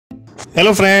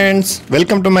Hello friends,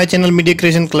 welcome to my channel Media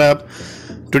Creation Club.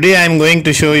 Today I am going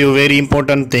to show you very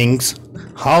important things,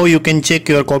 how you can check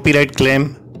your copyright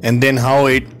claim and then how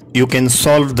you can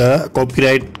solve the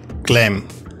copyright claim.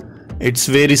 It's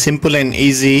very simple and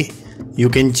easy. You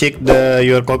can check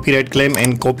your copyright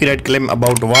claim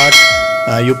about what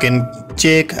you can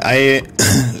check. I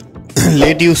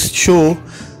let you show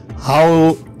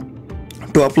how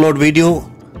to upload video,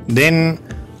 then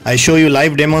I show you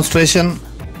live demonstration.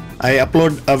 I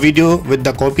upload a video with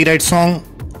the copyright song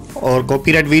or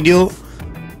copyright video,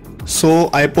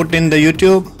 so I put in the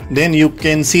YouTube, then you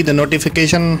can see the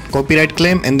notification copyright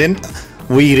claim, and then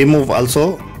we remove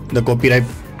also the copyright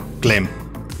claim.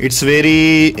 It's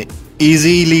very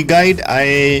easily guide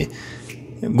I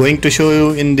going to show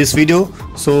you in this video,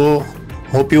 so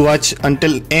hope you watch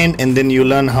until end and then you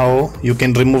learn how you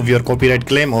can remove your copyright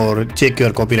claim or check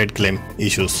your copyright claim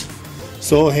issues.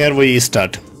 So here we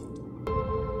start.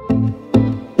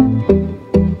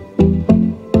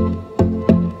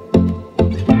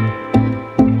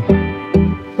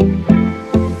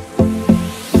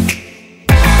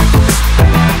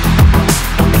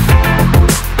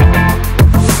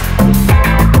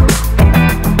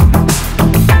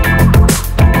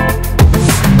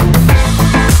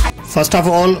 First of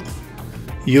all,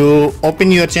 you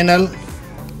open your channel,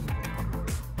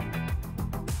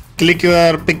 click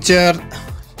your picture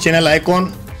channel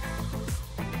icon,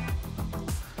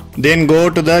 then go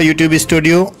to the YouTube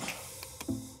studio.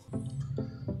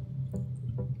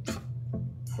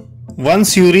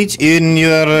 Once you reach in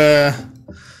your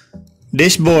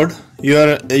dashboard,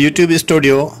 your YouTube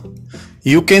studio,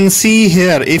 you can see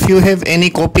here if you have any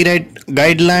copyright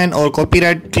guideline or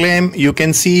copyright claim. You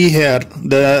can see here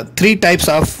the three types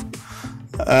of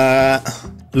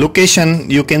location.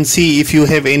 You can see if you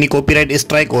have any copyright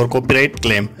strike or copyright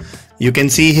claim. You can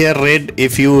see here red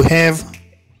if you have,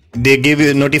 they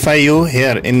notify you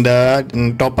here in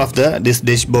the top of this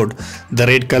dashboard, the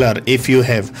red color if you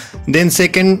have. Then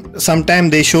second, sometime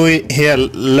they show here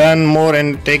learn more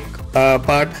and take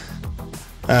part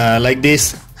like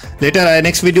this. Later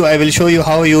next video I will show you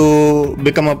how you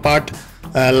become a part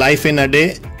live in a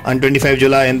day on 25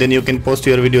 July, and then you can post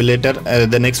your video later.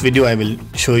 The next video I will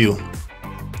show you.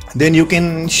 Then you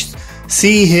can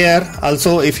see here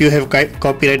also if you have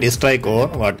copyright strike or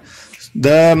what.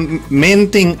 The main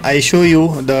thing I show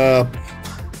you the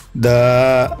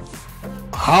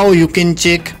how you can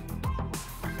check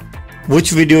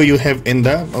which video you have in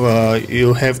the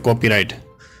you have copyright.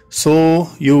 So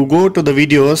you go to the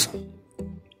videos,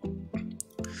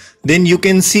 then you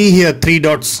can see here three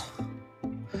dots.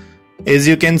 As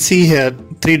you can see here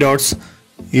three dots,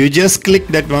 you just click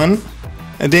that one,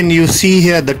 and then you see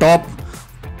here the top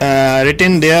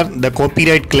written there the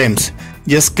copyright claims.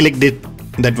 Just click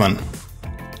that one.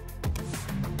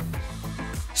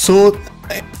 So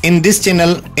in this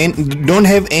channel don't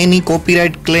have any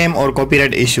copyright claim or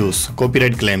copyright issues,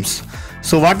 copyright claims.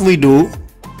 So what we do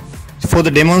for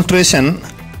the demonstration,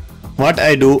 what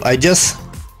I do, I just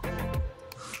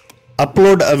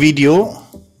upload a video.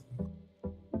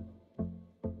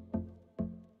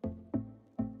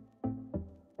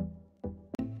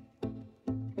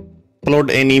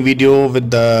 Upload any video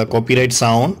with the copyright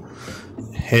sound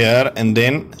here, and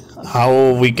then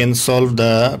how we can solve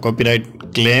the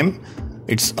copyright claim.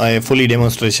 It's a fully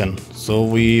demonstration. So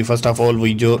we first of all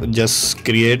we just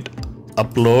create,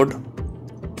 upload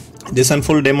this and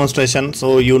full demonstration,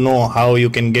 so you know how you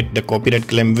can get the copyright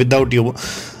claim without you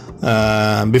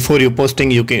before you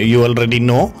posting. You already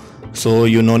know, so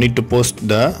you no need to post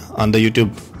on the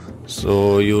YouTube.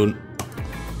 So you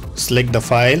select the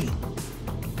file,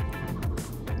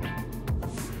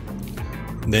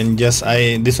 then just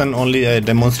this one only a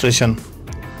demonstration.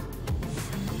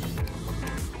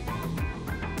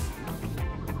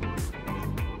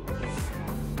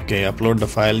 Okay, upload the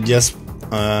file. Just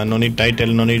no need title,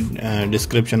 no need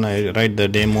description. I write the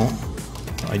demo.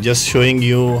 I just showing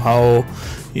you how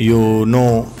you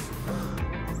know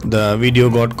the video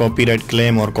got copyright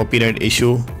claim or copyright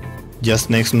issue. Just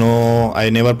next, no, I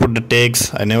never put the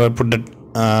tags, I never put the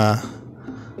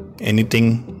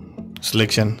anything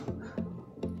selection.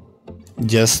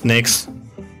 Just next.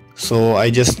 So I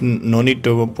just no need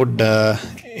to put the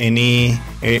any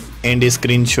end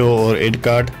screen show or add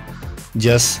card.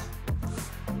 Just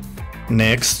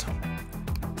next.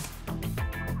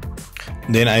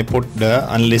 Then I put the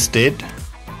unlisted,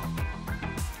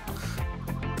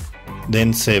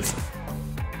 then save.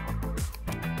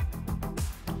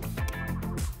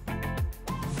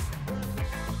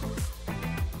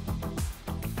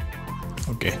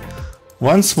 Okay,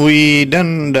 once we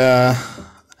done the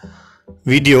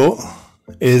video,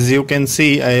 As you can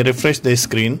see, I refresh the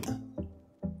screen.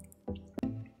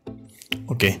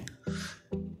 Okay,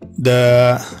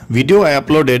 the video I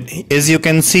uploaded, as you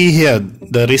can see here,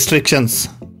 the restrictions,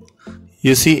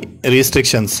 you see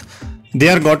restrictions, they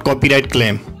are got copyright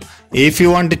claim. If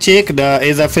you want to check the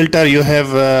as a filter, you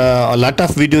have a lot of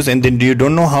videos and then you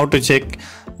don't know how to check,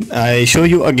 I show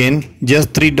you again.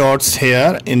 Just 3 dots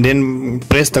here and then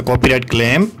press the copyright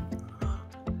claim.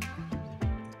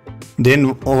 Then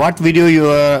what video you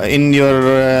are in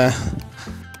your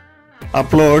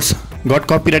uploads got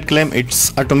copyright claim,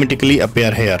 it's automatically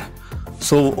appear here.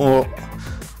 So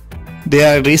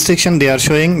their restriction, they are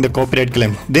showing the copyright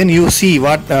claim. Then you see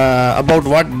what about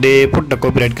what they put the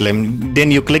copyright claim.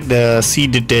 Then you click the see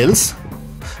details.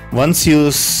 Once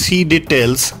you see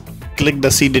details, click the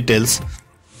see details.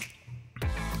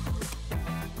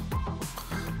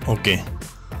 Okay,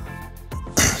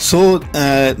 so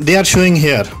they are showing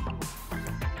here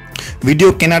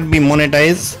video cannot be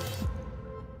monetized.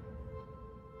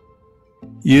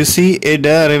 You see it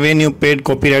revenue paid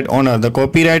copyright owner. The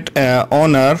copyright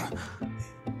owner,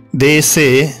 they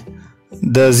say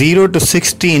the 0 to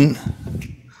 16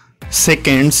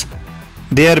 seconds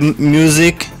their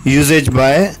music usage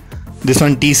by this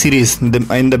one T series,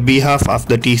 in the behalf of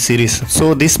the T series.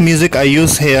 So this music I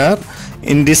use here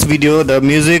in this video, the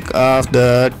music of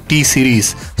the T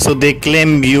series. So they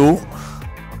claim you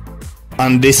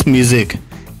on this music.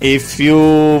 If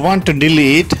you want to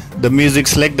delete the music,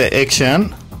 select the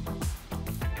action.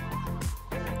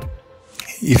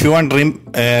 If you want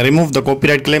remove the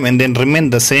copyright claim and then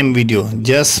remain the same video,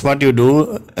 just what you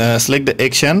do, select the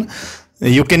action.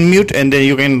 You can mute and then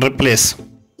you can replace.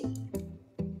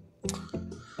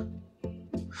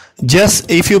 Just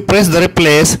if you press the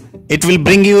replace, it will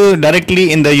bring you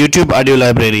directly in the YouTube audio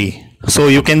library. So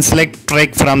you can select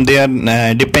track from there,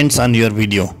 depends on your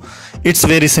video. It's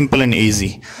very simple and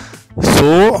easy.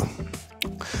 So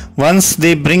once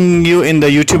they bring you in the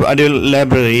YouTube audio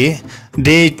library,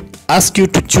 they ask you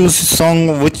to choose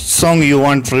song, which song you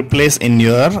want to replace in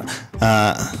your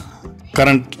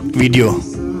current video.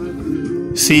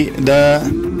 See,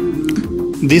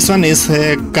 this one is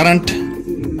current,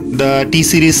 the T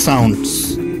series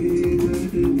sounds.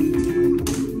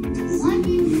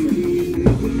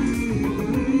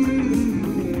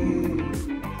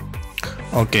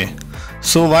 Okay,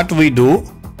 so what we do,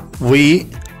 we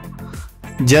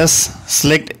just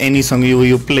select any song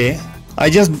you play. I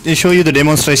just show you the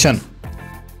demonstration.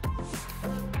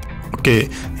 Okay,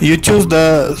 you choose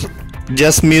the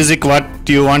just music what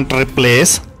you want to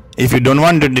replace. If you don't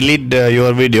want to delete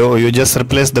your video, you just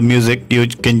replace the music. You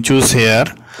can choose here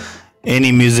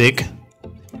any music,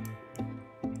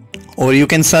 or you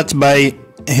can search by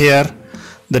here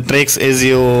the tracks as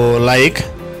you like.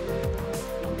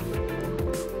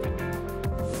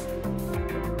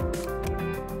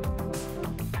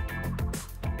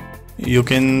 You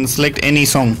can select any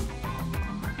song.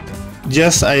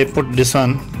 Just I put this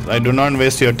one. I do not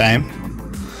waste your time.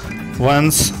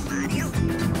 Once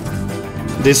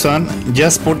this one,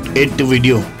 just put add to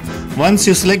video. Once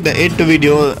you select the add to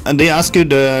video, they ask you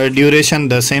the duration,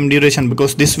 the same duration,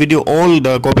 because this video all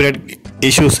the copyright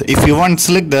issues. If you want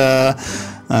select the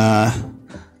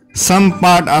some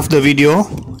part of the video,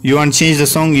 you want change the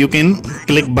song, you can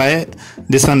click by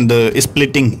this one, the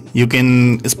splitting. You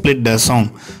can split the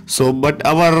song. So but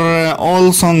our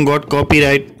all song got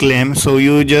copyright claim, so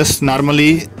you just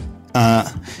normally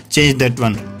change that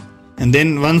one. And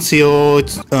then once you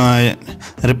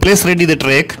replace ready the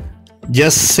track,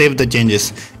 just save the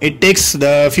changes. It takes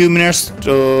the few minutes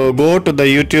to go to the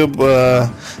YouTube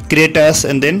creators,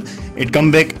 and then it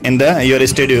come back in the your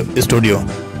studio.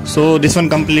 So this one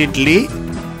completely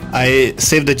I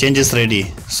save the changes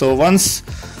ready. So once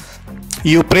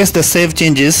you press the save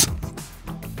changes,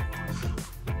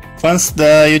 once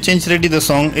you change ready the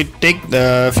song, it take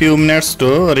the few minutes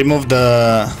to remove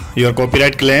your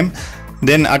copyright claim.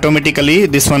 Then automatically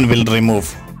this one will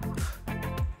remove.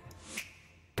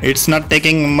 It's not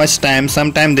taking much time.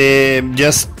 Sometimes they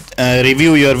just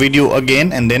review your video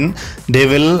again and then they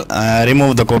will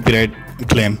remove the copyright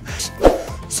claim.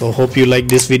 So hope you like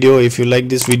this video. If you like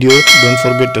this video, don't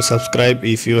forget to subscribe.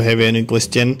 If you have any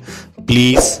question,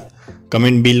 please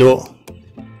comment below.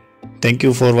 Thank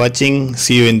you for watching.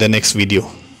 See you in the next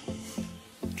video.